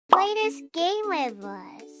Play this game with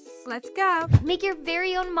us. Let's go. Make your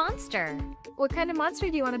very own monster. What kind of monster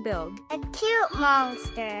do you want to build? A cute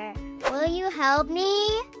monster. Will you help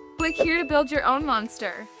me? Click here to build your own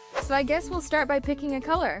monster. So I guess we'll start by picking a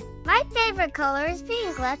color. My favorite color is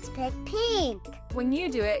pink. Let's pick pink. When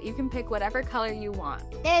you do it, you can pick whatever color you want.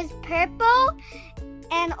 There's purple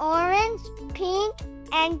and orange, pink,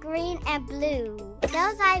 and green and blue.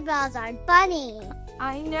 Those eyebrows are bunny.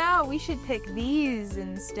 I know, we should pick these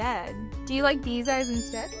instead. Do you like these eyes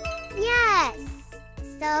instead? Yes.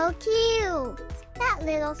 So cute. That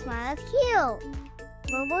little smile is cute.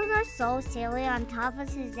 Bubbles are so silly on top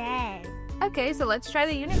of his head. Okay, so let's try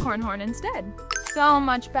the unicorn horn instead. So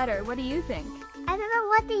much better. What do you think? I don't know,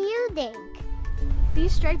 what do you think?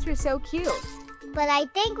 These stripes are so cute. But I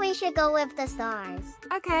think we should go with the stars.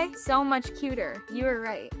 Okay, so much cuter. You were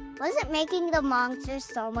right. Wasn't making the monsters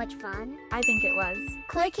so much fun? I think it was.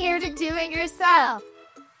 Click here to do it yourself.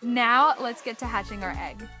 Now, let's get to hatching our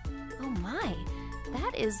egg. Oh my,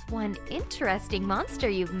 that is one interesting monster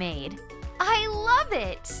you've made. I love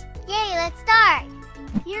it! Yay, let's start.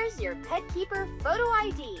 Here's your pet keeper photo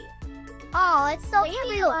ID. Oh, it's so Hey cute.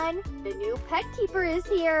 everyone, the new pet keeper is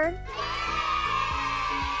here.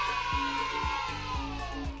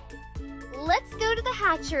 Let's go to the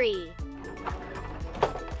hatchery.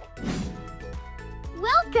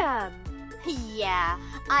 Welcome! Yeah,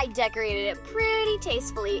 I decorated it pretty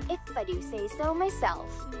tastefully, if I do say so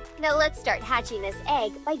myself. Now let's start hatching this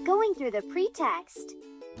egg by going through the pretext.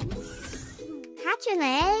 Hatch an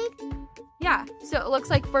egg? Yeah, so it looks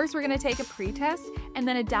like first we're gonna take a pretest, and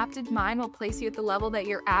then Adapted Mind will place you at the level that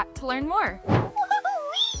you're at to learn more.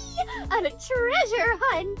 Woo-wee! On a treasure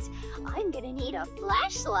hunt! I'm gonna need a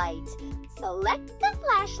flashlight. Select the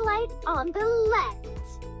flashlight on the left.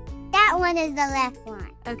 That one is the left one.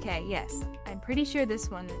 Okay, yes. I'm pretty sure this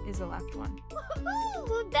one is the left one.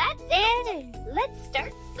 Woohoo! That's it! Let's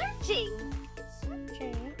start searching.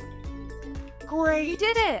 You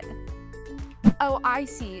did it! Oh, I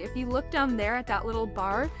see. If you look down there at that little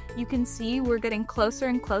bar, you can see we're getting closer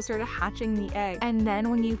and closer to hatching the egg. And then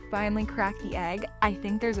when you finally crack the egg, I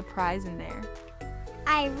think there's a prize in there.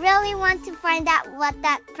 I really want to find out what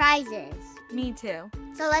that prize is. Me too.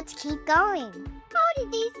 So let's keep going. How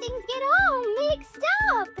did these things get all mixed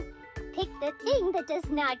up? Pick the thing that does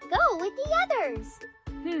not go with the others.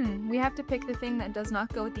 We have to pick the thing that does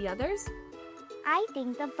not go with the others? I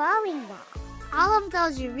think the bowling ball. All of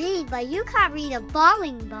those you read, but you can't read a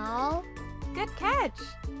bowling ball. Good catch!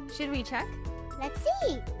 Should we check? Let's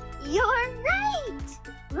see. You're right!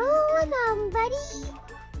 Roll on, buddy.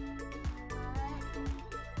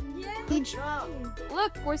 Good job!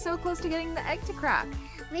 Look, we're so close to getting the egg to crack.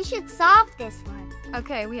 We should solve this one.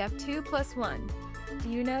 Okay, we have 2 plus 1. Do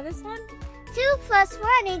you know this one? 2 plus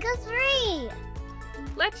 1 equals 3.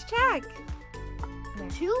 Let's check!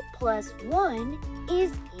 2 plus 1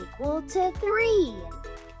 is equal to 3.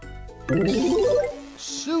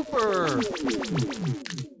 Super!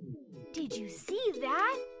 Did you see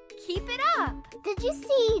that? Keep it up. Did you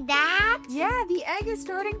see that? Yeah, the egg is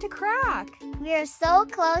starting to crack. We are so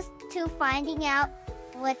close to finding out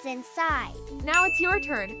what's inside. Now it's your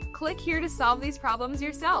turn. Click here to solve these problems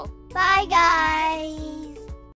yourself. Bye, guys.